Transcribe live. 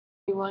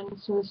everyone.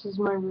 So this is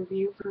my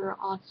review for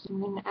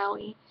Austin and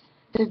Ally.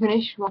 I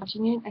finished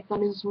watching it. I thought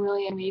it was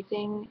really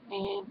amazing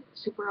and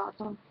super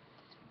awesome.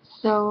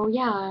 So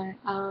yeah,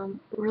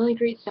 really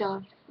great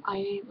stuff.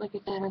 Like I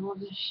said, I love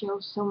this show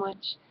so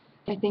much.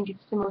 I think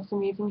it's the most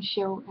amazing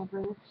show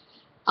ever.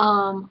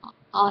 Um,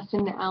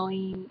 Austin and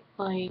Ally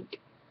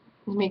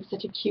make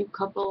such a cute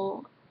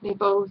couple. They're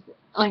both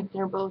like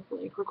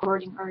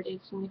recording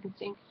artists and they can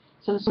sing.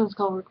 So this one's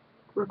called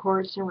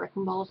Records and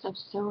Wrecking Balls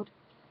episode.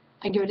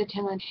 I give it a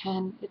 10 out of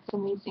 10. It's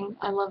amazing.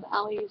 I love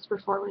Allie's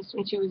performance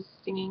when she was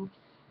singing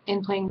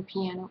and playing the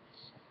piano.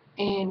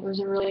 And it was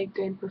a really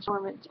good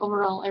performance.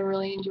 Overall, I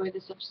really enjoyed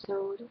this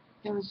episode.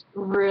 It was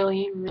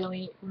really,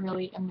 really,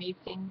 really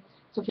amazing.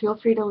 So feel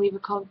free to leave a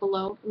comment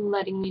below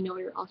letting me know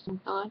your awesome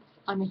thoughts.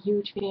 I'm a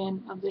huge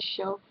fan of this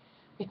show.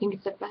 I think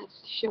it's the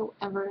best show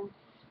ever.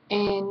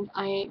 And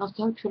I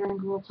also have Twitter and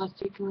Google+, so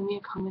you can leave me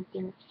a comment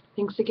there.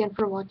 Thanks again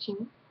for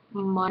watching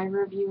my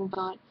review and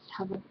thoughts.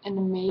 Have an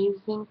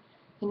amazing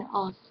and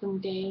awesome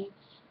day.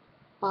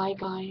 Bye,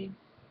 guys.